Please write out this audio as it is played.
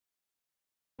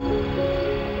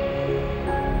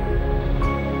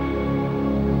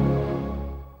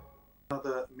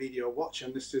Watch,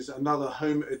 and this is another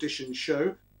home edition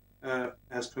show.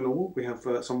 As per normal, we have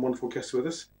some wonderful guests with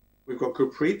us. We've got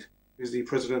Gurpreet, who's the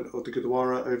president of the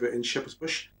Gurdwara over in Shepherd's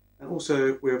Bush, and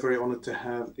also we are very honoured to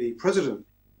have the president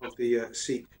of the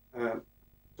Sikh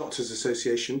Doctors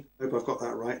Association, I hope I've got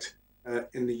that right,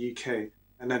 in the UK,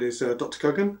 and that is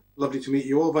Dr. Gagan. Lovely to meet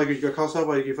you all. Vaheguru Ji Ka Khalsa,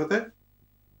 Vaheguru Ji Ki Fateh.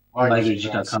 Vaheguru Ji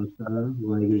Ka Khalsa,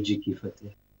 Vaheguru Ji Ki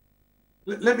Fateh.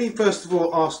 Let me first of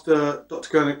all ask Dr.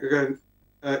 Gagan,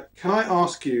 can I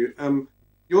ask you,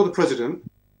 you're the president,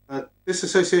 this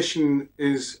association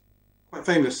is quite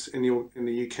famous in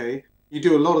the UK. You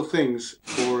do a lot of things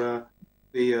for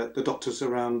the doctors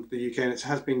around the UK, and it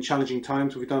has been challenging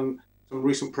times. We've done some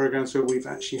recent programs where we've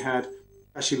actually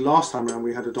last time around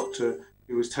we had a doctor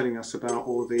who was telling us about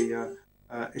all the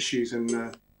issues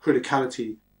and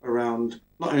criticality around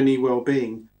not only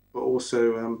well-being but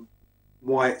also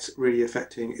why it's really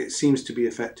affecting. It seems to be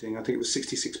affecting, I think it was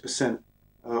 66%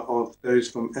 of those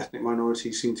from ethnic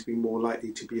minorities seem to be more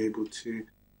likely to be able to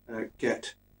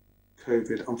get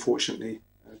COVID, unfortunately,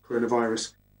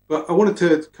 coronavirus. But I wanted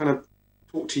to kind of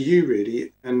talk to you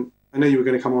really, and I know you were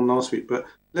going to come on last week, but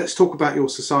let's talk about your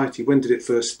society. When did it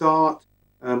first start?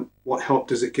 What help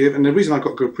does it give? And the reason I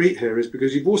got Gurpreet here is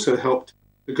because you've also helped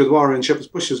the Gurdwara in Shepherd's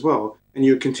Bush as well, and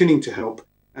you're continuing to help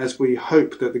as we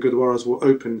hope that the Gurdwaras will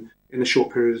open in a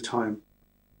short period of time.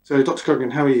 So, Dr.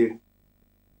 Gagan, how are you?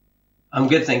 I'm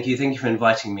good, thank you. Thank you for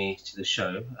inviting me to the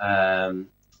show.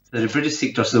 So the British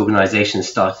Sikh Doctors Organisation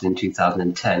started in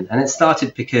 2010, and it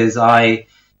started because I,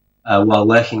 while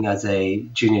working as a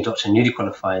junior doctor, newly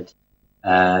qualified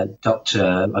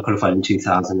doctor, I qualified in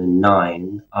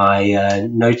 2009, I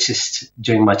noticed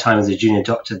during my time as a junior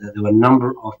doctor that there were a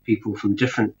number of people from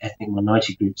different ethnic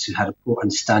minority groups who had a poor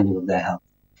understanding of their health.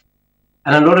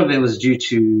 And a lot of it was due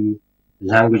to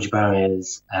language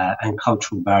barriers and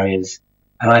cultural barriers.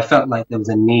 And I felt like there was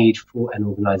a need for an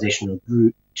organizational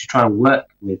group to try and work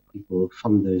with people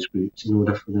from those groups in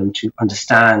order for them to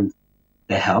understand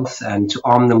their health and to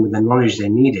arm them with the knowledge they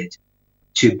needed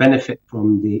to benefit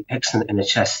from the excellent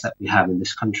NHS that we have in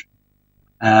this country.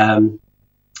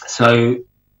 So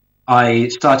I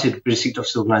started British Sikh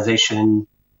Doctors Organisation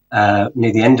near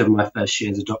the end of my first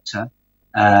year as a doctor.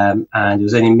 And it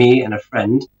was only me and a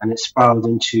friend, and it spiraled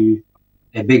into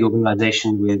a big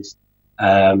organisation with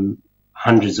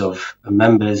hundreds of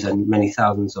members and many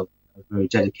thousands of very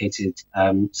dedicated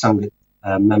Sangha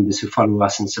members who follow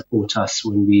us and support us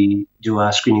when we do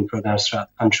our screening programs throughout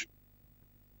the country.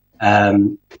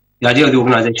 The idea of the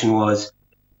organisation was,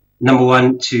 number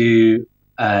one, to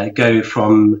go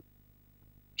from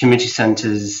community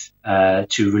centres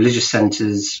to religious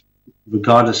centres,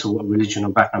 regardless of what religion or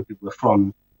background people were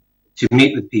from, to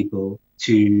meet with people,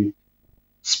 to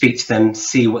speak to them,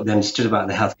 see what they understood about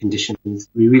their health conditions.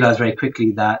 We realized very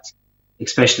quickly that,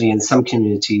 especially in some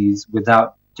communities,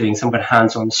 without doing some kind of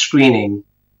hands-on screening,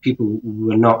 people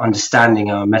were not understanding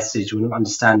our message, were not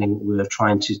understanding what we were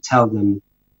trying to tell them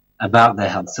about their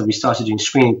health. So we started doing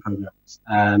screening programs,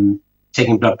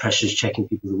 taking blood pressures, checking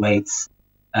people's weights,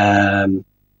 and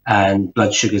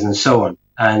blood sugars and so on.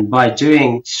 And by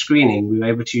doing screening, we were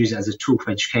able to use it as a tool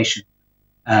for education,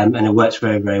 and it works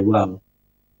very, very well.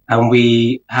 And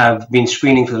we have been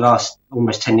screening for the last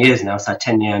almost 10 years now. It's our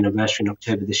 10-year anniversary in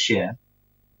October this year.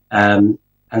 And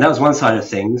that was one side of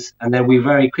things. And then we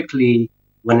very quickly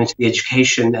went into the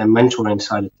education and mentoring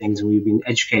side of things. And we've been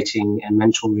educating and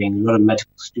mentoring a lot of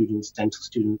medical students, dental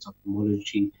students,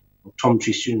 ophthalmology,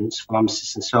 optometry students,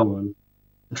 pharmacists, and so on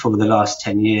for the last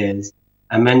 10 years.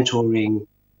 And mentoring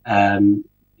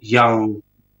young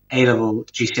A-level,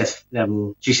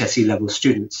 GCSE level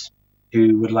students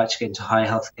who would like to get into higher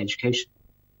health education.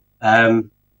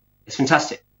 It's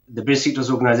fantastic. The British Sikh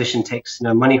Doctors Organisation takes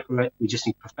no money for it. We just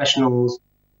need professionals.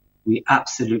 We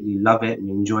absolutely love it. We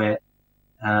enjoy it.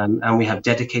 And we have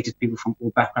dedicated people from all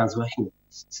backgrounds working with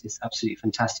us. It's absolutely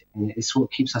fantastic. And it's what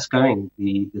keeps us going,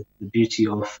 the beauty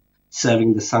of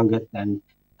serving the Sangha and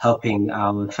helping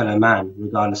our fellow man,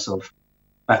 regardless of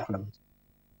background.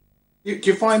 Do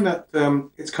you find that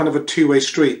it's kind of a two-way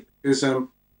street? Because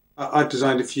I've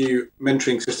designed a few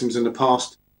mentoring systems in the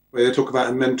past where they talk about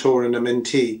a mentor and a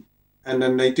mentee. And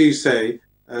then they do say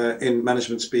in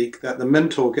management speak that the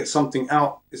mentor gets something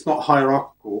out. It's not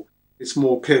hierarchical. It's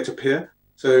more peer-to-peer.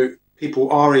 So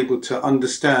people are able to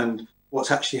understand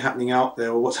what's actually happening out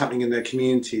there or what's happening in their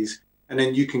communities. And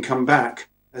then you can come back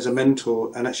as a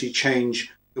mentor and actually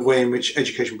change the way in which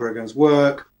education programs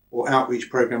work or outreach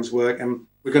programs work. And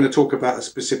we're going to talk about a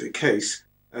specific case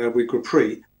with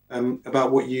Gurpreet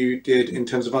about what you did in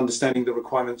terms of understanding the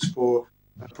requirements for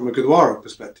from a Gurdwara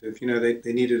perspective. You know,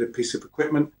 they needed a piece of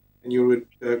equipment and you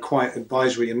were quite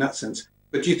advisory in that sense.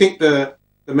 But do you think the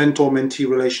mentor-mentee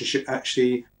relationship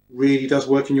actually really does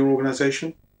work in your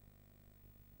organization?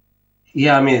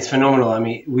 Yeah, I mean, it's phenomenal. I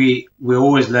mean, we're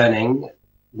always learning.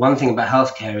 One thing about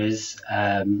healthcare is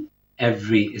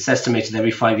it's estimated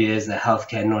every 5 years that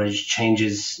healthcare knowledge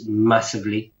changes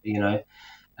massively.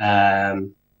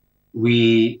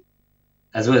 We,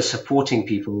 as well as supporting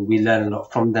people, we learn a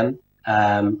lot from them.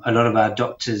 A lot of our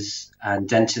doctors and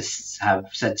dentists have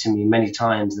said to me many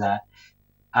times that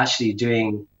actually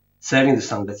serving the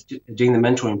Sangat, doing the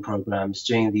mentoring programs,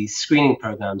 doing these screening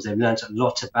programs, they've learned a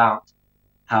lot about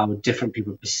how different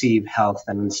people perceive health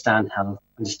and understand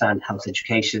health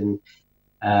education.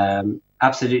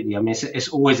 Absolutely. I mean, it's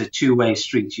always a two-way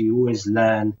street. You always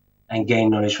learn and gain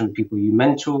knowledge from the people you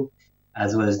mentor,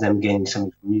 as well as them gaining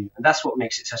something from you. And that's what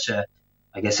makes it such a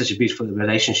beautiful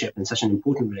relationship and such an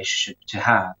important relationship to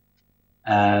have.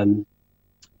 And,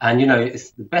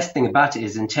 it's the best thing about it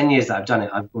is in 10 years that I've done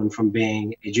it, I've gone from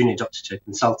being a junior doctor to a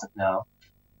consultant now.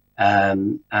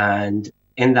 And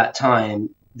in that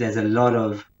time, there's a lot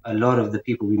of the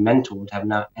people we mentored have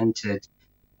now entered,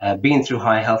 been through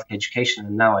higher health education,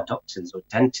 and now are doctors or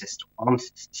dentists or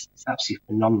pharmacists. It's absolutely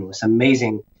phenomenal. It's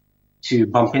amazing to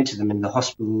bump into them in the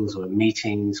hospitals or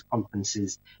meetings,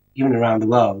 conferences, even around the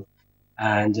world.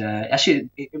 And actually,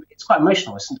 it's quite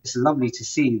emotional. It's lovely to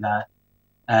see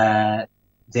that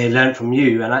they learn from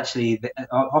you, and actually,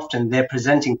 often they're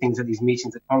presenting things at these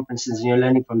meetings, at conferences, and you're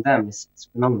learning from them. It's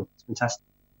phenomenal. It's fantastic.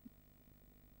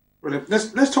 Brilliant.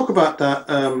 Let's talk about that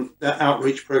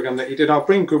outreach program that you did. I'll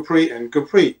bring Gurpreet in.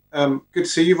 Gurpreet, good to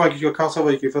see you. It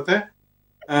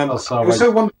was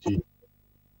so wonderful.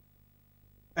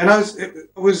 And I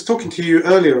was talking to you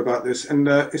earlier about this, and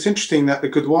it's interesting that the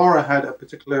Gurdwara had a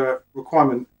particular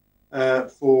requirement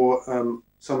for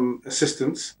some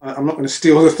assistance. I'm not going to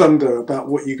steal the thunder about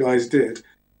what you guys did,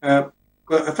 but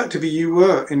effectively you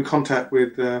were in contact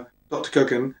with Dr.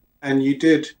 Gagan, and you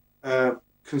did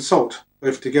consult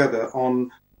both together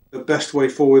on the best way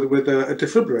forward with a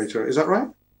defibrillator. Is that right?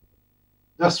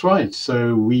 That's right.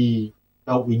 So we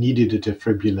felt we needed a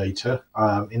defibrillator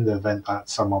in the event that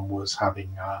someone was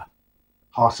having a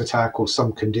heart attack or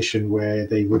some condition where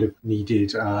they would have needed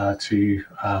to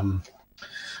have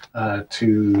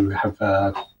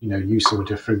use of a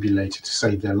defibrillator to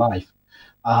save their life.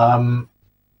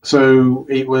 So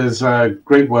it was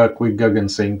great work with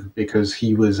Gagan Singh because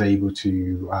he was able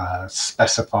to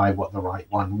specify what the right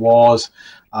one was,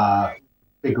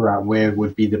 figure out where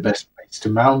would be the best place to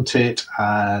mount it,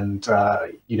 and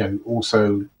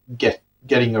also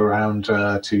getting around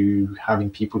to having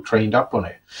people trained up on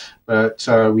it. But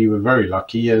we were very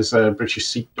lucky as British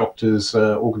Sikh Doctors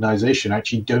organisation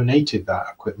actually donated that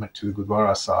equipment to the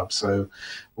Gurdwara Sahib. So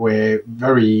we're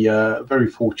very, very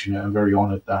fortunate and very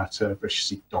honoured that British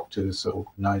Sikh Doctors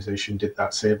organisation did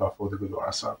that seva for the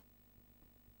Gurdwara Sahib.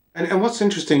 And what's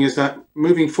interesting is that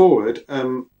moving forward,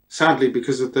 sadly,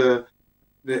 because of the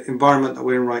environment that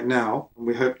we're in right now, and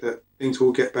we hope that things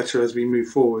will get better as we move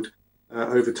forward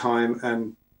over time,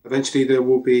 and eventually there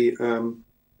will be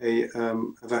a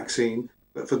vaccine.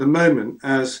 But for the moment,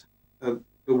 as the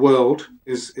world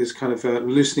is kind of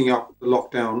loosening up the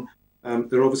lockdown,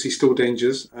 there are obviously still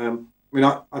dangers.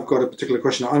 I've got a particular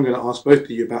question that I'm going to ask both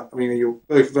of you about. I mean, you're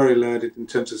both very learned in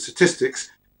terms of statistics,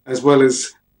 as well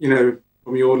as,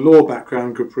 from your law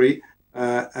background, Gurpreet,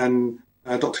 and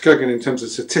Dr. Gagan in terms of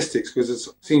statistics, because it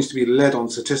seems to be led on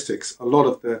statistics. A lot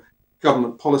of the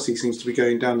government policy seems to be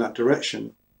going down that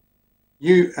direction.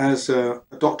 You, as a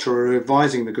doctor, are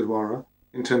advising the Gurdwara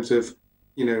in terms of,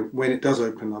 when it does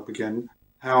open up again,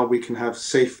 how we can have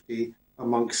safety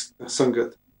amongst the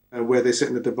Sangat, where they sit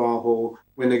in the Darbar Hall,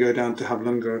 when they go down to have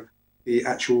langar, the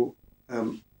actual,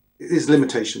 it is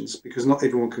limitations because not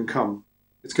everyone can come.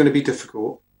 It's going to be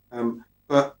difficult.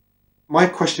 But my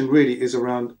question really is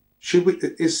around,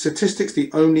 is statistics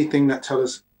the only thing that tell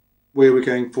us where we're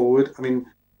going forward? I mean,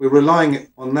 we're relying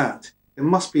on that. There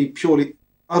must be purely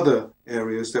other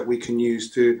areas that we can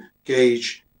use to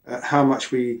gauge how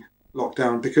much we lock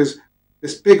down, because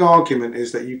this big argument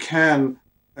is that you can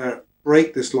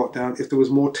break this lockdown if there was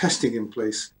more testing in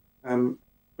place.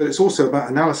 But it's also about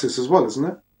analysis as well, isn't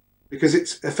it? Because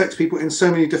it affects people in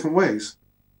so many different ways.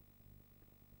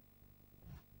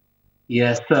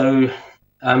 Yeah, so,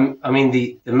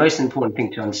 the most important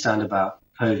thing to understand about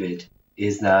COVID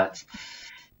is that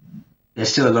there's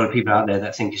still a lot of people out there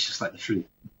that think it's just like the flu.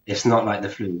 It's not like the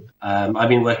flu. I've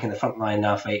been working the front line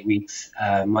now for 8 weeks.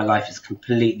 My life has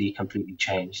completely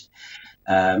changed.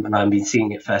 And I've been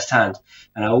seeing it firsthand.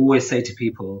 And I always say to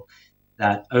people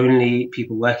that only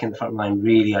people working the front line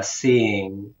really are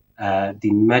seeing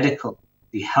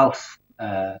the health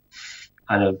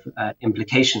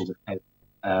implications of COVID.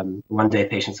 One day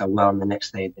patients are well, and the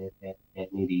next day they're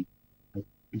nearly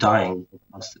dying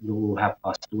or have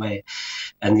passed away.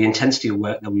 And the intensity of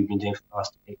work that we've been doing for the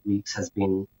last 8 weeks has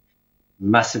been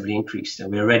massively increased,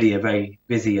 and we're already a very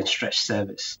busy and stretched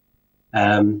service.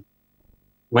 When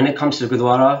it comes to the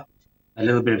Gurdwara, a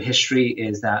little bit of history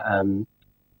is that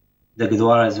the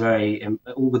Gurdwara is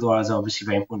all Gurdwaras are obviously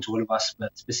very important to all of us,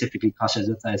 but specifically Qasr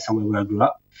Jatha is somewhere where I grew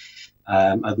up.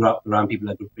 I grew up around people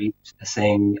like Gurpreet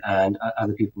Singh and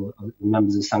other people,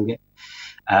 members of Sangat.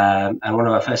 And one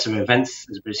of our first ever events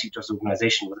as a British Red Cross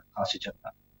organisation was at Qasr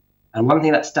Jatha. And one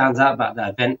thing that stands out about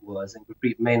that event was, and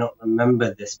Gurpreet may not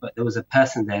remember this, but there was a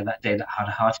person there that day that had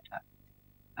a heart attack.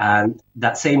 And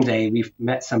that same day, we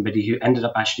met somebody who ended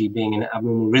up actually being in an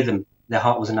abnormal rhythm. Their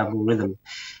heart was in abnormal rhythm.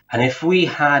 And if we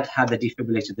had had the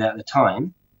defibrillator there at the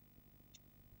time,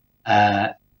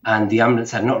 and the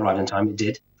ambulance had not arrived in time, it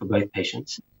did for both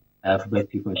patients, for both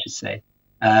people, I should say,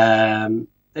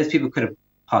 those people could have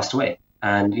passed away.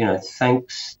 And, you know,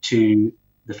 thanks to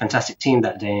the fantastic team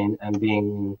that day and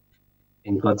being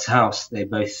in God's house, they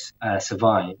both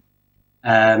survived.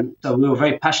 So we were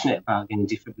very passionate about getting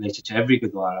defibrillator to every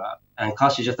Gurdwara, and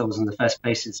Qasr Jatha was one of the first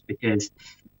places because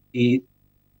the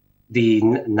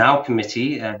NOW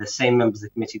committee, the same members of the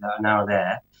committee that are now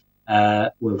there,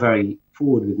 were very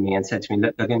forward with me and said to me,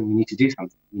 look, again, we need to do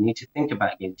something. We need to think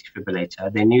about getting a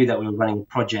defibrillator. They knew that we were running a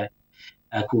project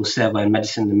called Servo in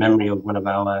Medicine, the memory of one of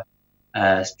our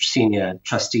senior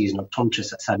trustees and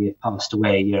optometrists that sadly had passed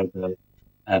away a year ago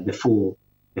before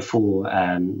we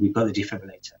got the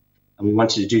defibrillator. And we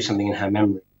wanted to do something in her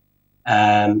memory.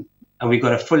 And we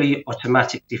got a fully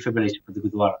automatic defibrillator for the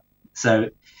Gurdwara. So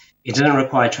it doesn't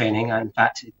require training. In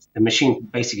fact, the machine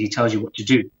basically tells you what to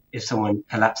do if someone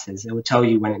collapses. It will tell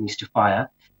you when it needs to fire.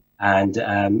 And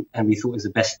we thought it was the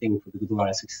best thing for the Gurdwara.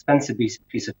 It's an expensive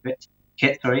piece of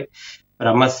kit, but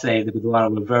I must say the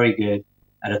Gurdwara were very good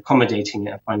at accommodating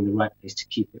it and finding the right place to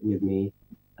keep it with me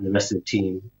and the rest of the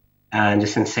team. And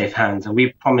it's in safe hands. And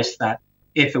we promised that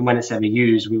if and when it's ever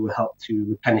used, we will help to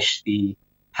replenish the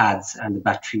pads and the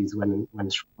batteries when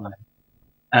it's required.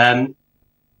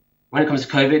 When it comes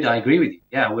to COVID, I agree with you.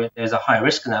 Yeah, there's a high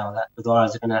risk now that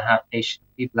Gurdwaras are going to have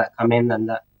people that come in and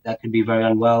that could be very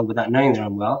unwell without knowing they're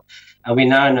unwell. And we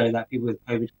now know that people with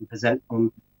COVID can present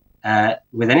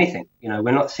with anything. You know,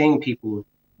 we're not seeing people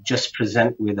just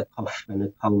present with a cough and a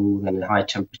cold and a high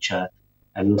temperature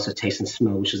and also taste and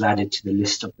smell, which was added to the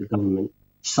list of the government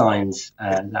signs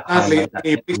that highlight that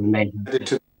people made.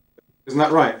 Isn't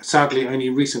that right? Sadly, only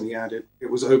recently added. It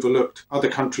was overlooked. Other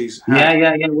countries had.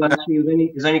 Yeah. Well, actually,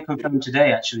 it was only confirmed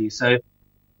today, actually. So,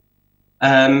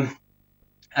 and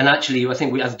actually, I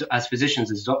think we, as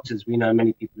physicians, as doctors, we know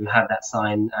many people who had that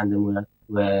sign and then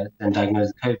were then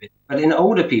diagnosed with COVID. But in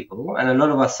older people, and a lot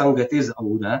of our Sangat is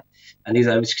older, and these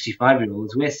are over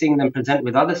 65-year-olds, we're seeing them present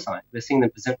with other signs. We're seeing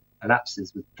them present with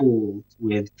collapses, with falls,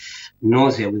 with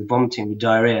nausea, with vomiting, with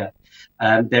diarrhea.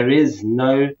 There is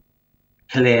no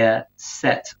clear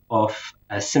set of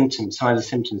symptoms, signs and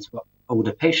symptoms for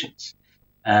older patients.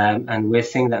 And we're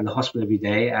seeing that in the hospital every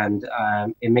day, and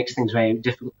it makes things very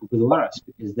difficult for Gurdwaras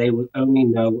because they will only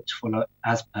know what to follow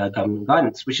as per government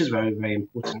guidance, which is very, very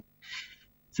important.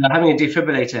 So having a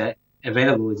defibrillator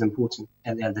available is important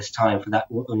at this time for that,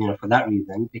 for that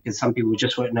reason, because some people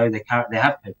just won't know they have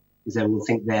COVID because they will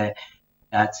think they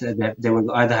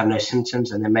will either have no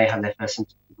symptoms and they may have their first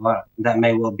symptoms of Gurdwara. That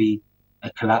may well be a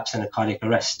collapse and a cardiac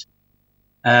arrest.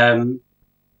 In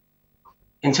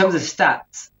terms of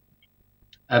stats,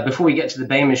 before we get to the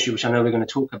BAME issue, which I know we're going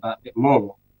to talk about a bit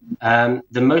more,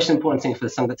 the most important thing for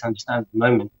the Sangat to understand at the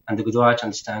moment, and the Gurdwara to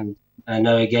understand, I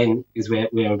know again, is we're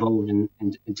involved in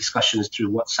discussions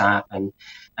through WhatsApp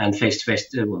and face-to-face,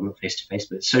 well, not face-to-face,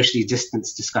 but socially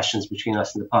distanced discussions between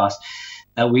us in the past,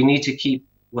 that we need to keep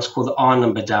what's called the R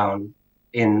number down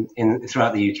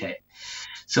throughout the UK.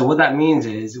 So what that means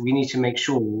is we need to make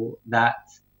sure that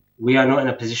we are not in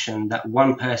a position that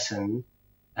one person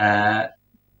can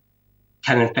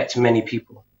infect many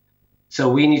people. So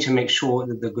we need to make sure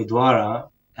that the Gurdwara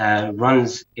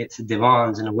runs its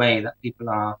divans in a way that people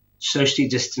are socially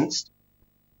distanced,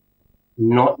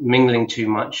 not mingling too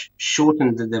much,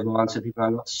 shorten the divan so people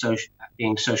are not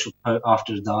being social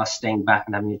after the dars, staying back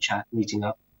and having a chat, meeting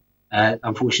up.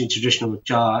 Unfortunately, traditional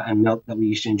jar and milk that we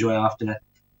used to enjoy after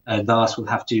dars will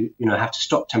have to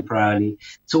stop temporarily.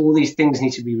 So all these things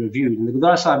need to be reviewed. And the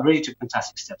Gurdwara Sahib really took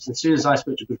fantastic steps. And as soon as I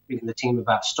spoke to Gurpreet and the team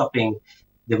about stopping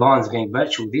divans going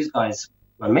virtual, these guys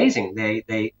were amazing.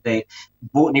 They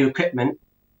bought new equipment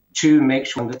to make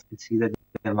sure that they could see the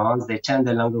divans. They turned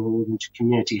their langar halls into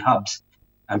community hubs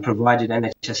and provided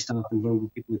NHS staff and vulnerable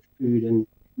people with food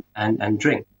and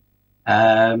drink.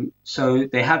 So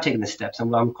they have taken the steps,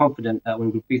 and I'm confident that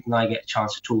when Gurpreet and I get a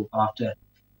chance to talk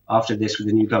after this with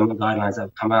the new government guidelines that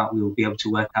have come out, we will be able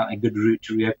to work out a good route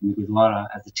to reopen the Gurdwara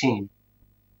as a team.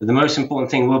 But the most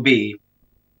important thing will be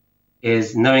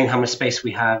is knowing how much space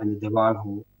we have in the Diwan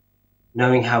Hall,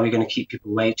 knowing how we're going to keep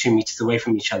people 2 meters away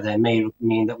from each other. It may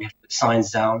mean that we have to put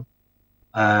signs down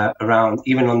around,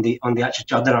 even on the actual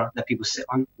chadra that people sit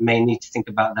on. May need to think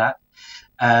about that.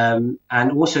 And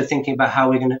also thinking about how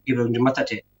we're going to people into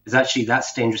matate, because actually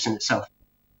that's dangerous in itself,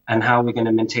 and how we're going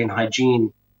to maintain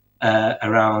hygiene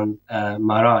around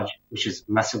Maharaj, which is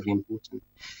massively important.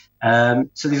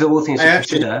 So these are all things to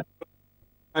consider.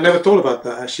 I never thought about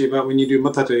that, actually, about when you do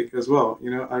matate as well.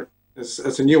 You know, it's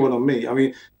a new one on me. I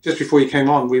mean, just before you came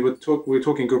on, we were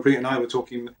talking, Gurpreet and I were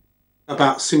talking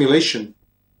about simulation,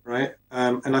 right?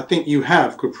 And I think you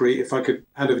have, Gurpreet, if I could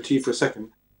hand over to you for a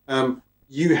second,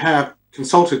 you have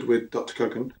consulted with Dr.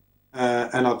 Kogan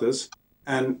and others,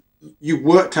 and you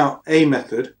worked out a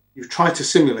method, you've tried to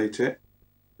simulate it.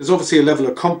 There's obviously a level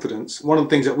of confidence. One of the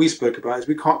things that we spoke about is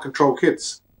we can't control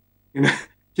kids. You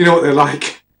know what they're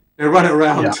like. They run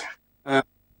around. Yeah.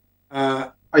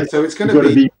 So it's going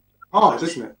to be hard,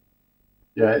 isn't it?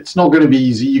 Yeah, it's not going to be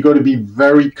easy. You've got to be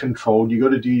very controlled. You've got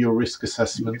to do your risk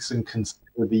assessments and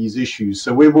consider these issues.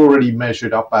 So we've already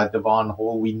measured up at Diwan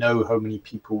Hall. We know how many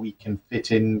people we can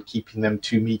fit in, keeping them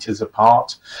 2 meters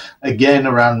apart. Again,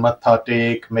 around Matha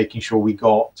Tek, making sure we've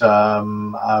got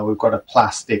a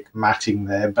plastic matting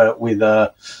there, but with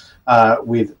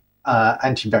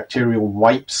antibacterial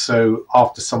wipes. So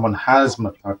after someone has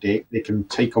Matha Tek, they can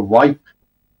take a wipe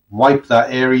that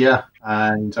area,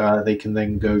 and they can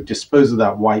then go dispose of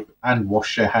that wipe and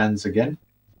wash their hands again.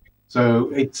 So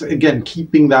it's, again,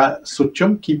 keeping that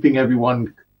sucham,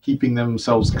 keeping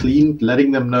themselves clean,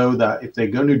 letting them know that if they're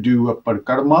going to do a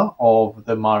parikrama of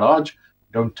the Maharaj,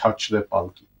 don't touch their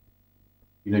palki.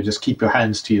 You know, just keep your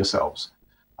hands to yourselves.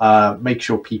 Make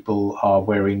sure people are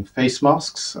wearing face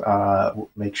masks.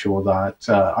 Make sure that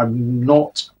I'm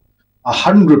not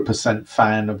 100%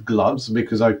 fan of gloves,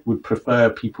 because I would prefer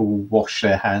people wash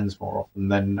their hands more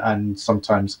often and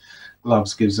sometimes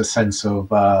gloves gives a sense of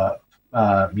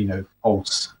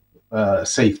false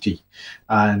safety,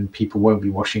 and people won't be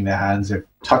washing their hands. They've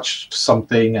touched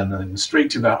something and then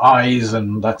straight to their eyes,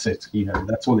 and that's it. You know,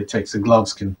 that's all it takes. The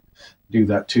gloves can do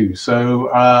that too.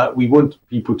 So we want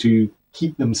people to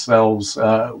keep themselves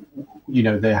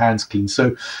their hands clean.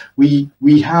 So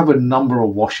we have a number of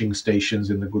washing stations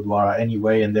in the Gurdwara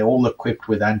anyway, and they're all equipped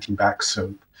with anti-bac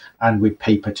soap and with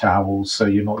paper towels, so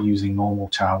you're not using normal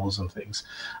towels and things.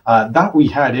 That we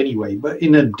had anyway, but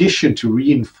in addition, to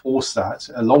reinforce that,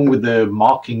 along with the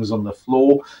markings on the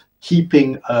floor,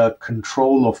 keeping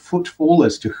control of footfall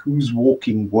as to who's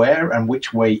walking where and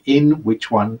which way in,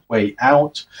 which one way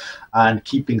out, and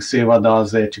keeping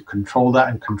sevadars there to control that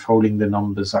and controlling the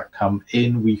numbers that come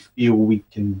in. We feel we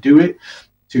can do it.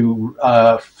 To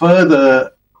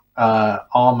further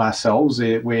arm ourselves,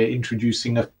 we're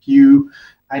introducing a few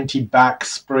anti-bac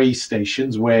spray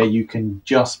stations where you can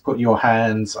just put your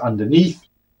hands underneath,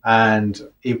 and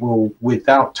it will,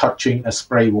 without touching, a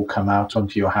spray will come out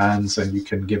onto your hands, and you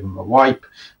can give them a wipe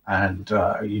and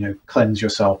cleanse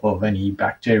yourself of any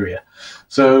bacteria.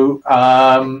 So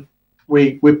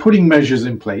we're putting measures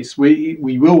in place. We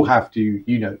will have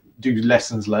to do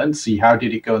lessons learned, see how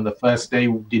did it go on the first day.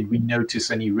 Did we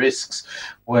notice any risks?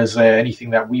 Was there anything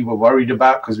that we were worried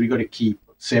about? Because we got to keep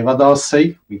Sevadars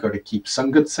safe, we got to keep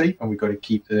Sangat safe, and we got to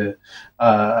keep the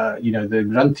the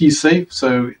Granthis safe.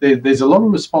 So there's a lot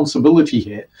of responsibility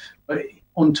here. But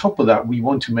on top of that, we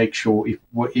want to make sure if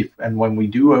and when we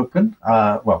do open,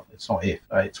 well, it's not if,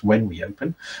 it's when we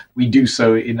open, we do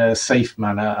so in a safe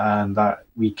manner, and that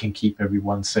we can keep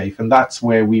everyone safe. And that's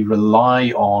where we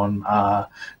rely on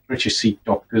British Sikh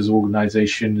Doctors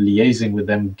Organisation, liaising with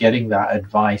them, getting that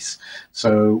advice,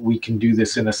 so we can do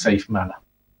this in a safe manner.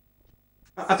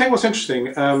 I think what's interesting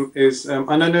is,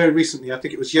 and I know recently, I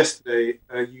think it was yesterday,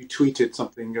 you tweeted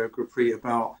something, Gurpreet,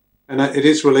 about, and it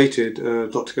is related,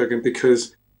 Dr. Kogan,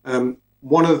 because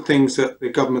one of the things that the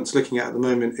government's looking at the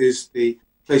moment is the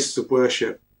places of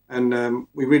worship, and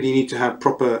we really need to have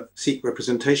proper Sikh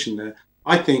representation there.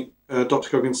 I think, Dr.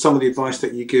 Kogan, some of the advice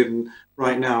that you've given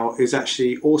right now is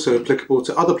actually also applicable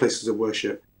to other places of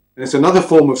worship. And it's another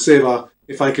form of seva,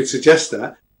 if I could suggest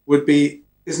that, would be,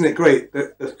 isn't it great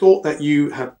that the thought that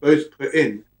you have both put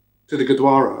in to the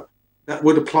Gurdwara, that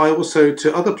would apply also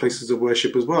to other places of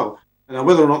worship as well. And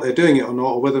whether or not they're doing it or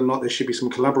not, or whether or not there should be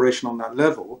some collaboration on that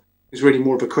level, is really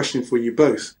more of a question for you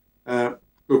both.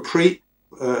 Gurpreet,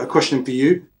 a question for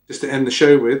you, just to end the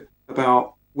show with,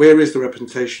 about where is the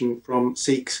representation from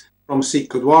Sikhs, from Sikh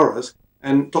Gurdwaras,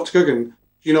 And Dr. Gogan,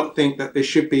 do you not think that there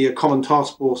should be a common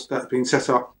task force that's been set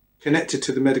up connected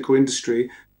to the medical industry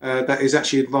that is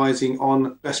actually advising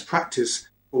on best practice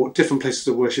for different places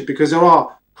of worship? Because there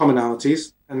are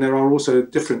commonalities and there are also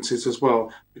differences as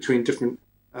well between different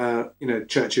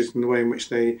churches and the way in which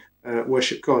they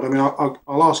worship God. I mean,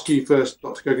 I'll ask you first,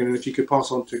 Dr. Gogan, and if you could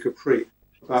pass on to Gurpreet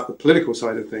about the political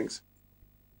side of things.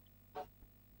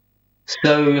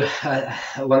 So,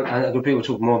 Gurpreet will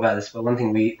talk more about this, but one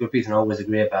thing Gurpreet and I always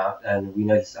agree about, and we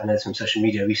know this, I know from social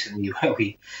media recently where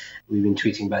we've been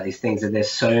tweeting about these things, that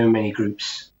there's so many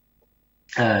groups,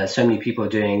 so many people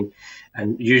doing,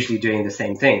 and usually doing the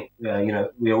same thing.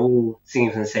 We're all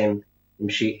singing from the same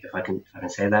sheet, if I can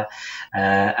say that.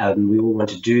 We all want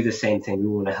to do the same thing. We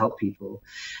all want to help people.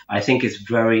 I think it's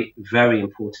very, very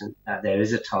important that there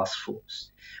is a task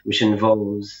force which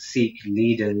involves Sikh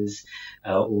leaders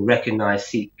or recognized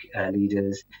Sikh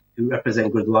leaders who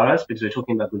represent Gurdwaras, because we're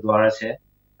talking about Gurdwaras here,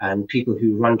 and people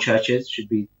who run churches should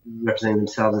be representing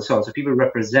themselves and so on. So people who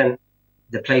represent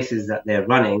the places that they're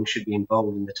running should be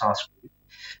involved in the task group.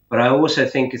 But I also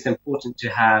think it's important to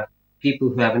have people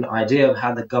who have an idea of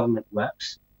how the government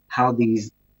works, how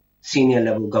these senior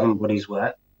level government bodies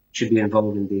work, should be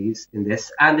involved in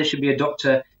this. And there should be a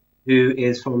doctor who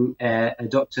is from a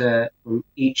doctor from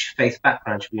each faith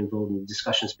background should be involved in the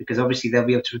discussions, because obviously they'll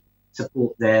be able to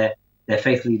support their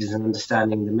faith leaders in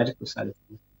understanding the medical side of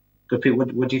things.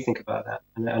 Gurpreet, what do you think about that?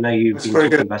 I know you've been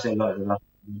talking about it a lot in the last.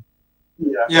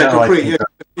 Gurpreet, a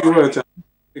few words,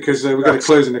 because we're going to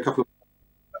close in a couple of.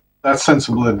 That's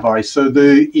sensible advice. So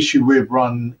the issue we've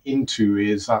run into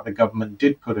is that the government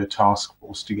did put a task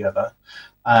force together,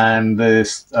 and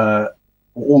there's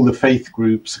all the faith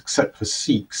groups except for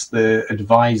Sikhs, the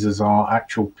advisors are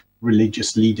actual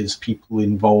religious leaders, people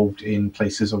involved in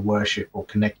places of worship or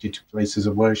connected to places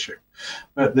of worship.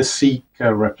 But the Sikh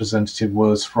representative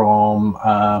was from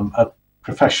a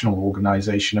professional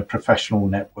organization, a professional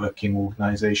networking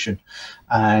organization.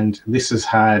 And this has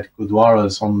had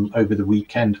Gurdwaras over the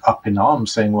weekend up in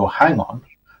arms saying, well, hang on,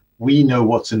 we know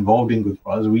what's involved in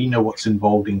Gurdwaras, we know what's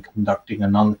involved in conducting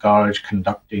Anand Karj,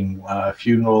 conducting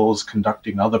funerals,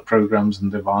 conducting other programs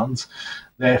and divans.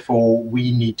 Therefore,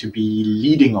 we need to be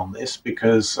leading on this,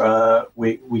 because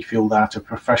we feel that a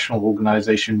professional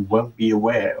organization won't be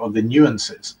aware of the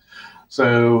nuances.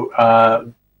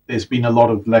 So there's been a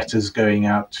lot of letters going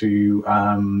out to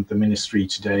the ministry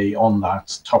today on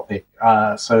that topic.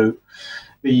 So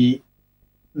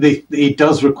it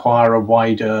does require a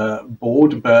wider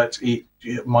board, but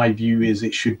my view is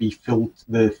it should be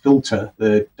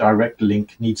the direct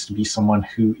link needs to be someone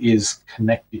who is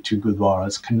connected to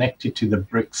Gurdwaras, connected to the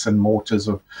bricks and mortars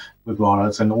of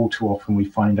Gurdwaras. And all too often we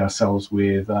find ourselves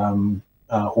with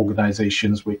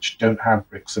organizations which don't have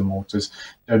bricks and mortars,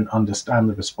 don't understand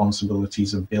the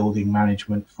responsibilities of building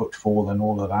management, footfall and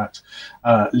all of that,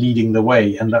 leading the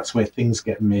way. And that's where things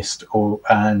get missed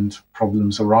and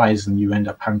problems arise, and you end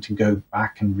up having to go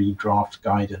back and redraft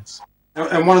guidance.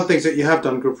 And one of the things that you have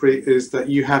done, Gurpreet, is that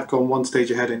you have gone one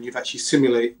stage ahead and you've actually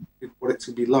simulated what it's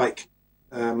going to be like.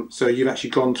 So you've actually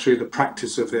gone through the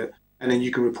practice of it, and then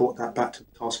you can report that back to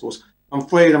the task force. I'm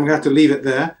afraid I'm going to have to leave it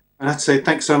there. I have to say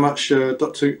thanks so much,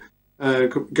 Dr.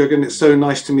 Gogan. It's so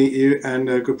nice to meet you, and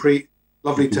Gurpreet,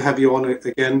 lovely to have you on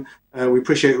again. We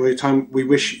appreciate all your time. We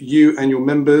wish you and your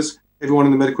members, everyone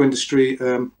in the medical industry,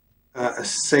 a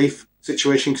safe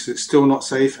situation, because it's still not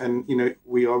safe. And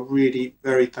we are really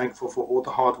very thankful for all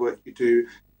the hard work you do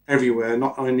everywhere,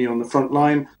 not only on the front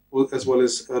line, as well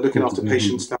as looking after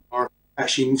patients that are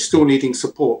actually still needing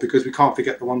support, because we can't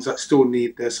forget the ones that still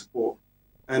need their support.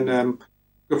 And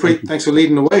Gurpreet, thanks for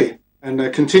leading the way,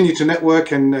 and continue to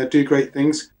network and do great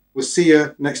things. We'll see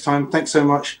you next time. Thanks so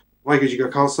much. Waheguru Ji Ka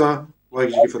Khalsa,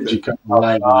 Waheguru Ji Ki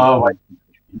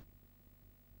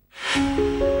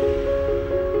Fateh.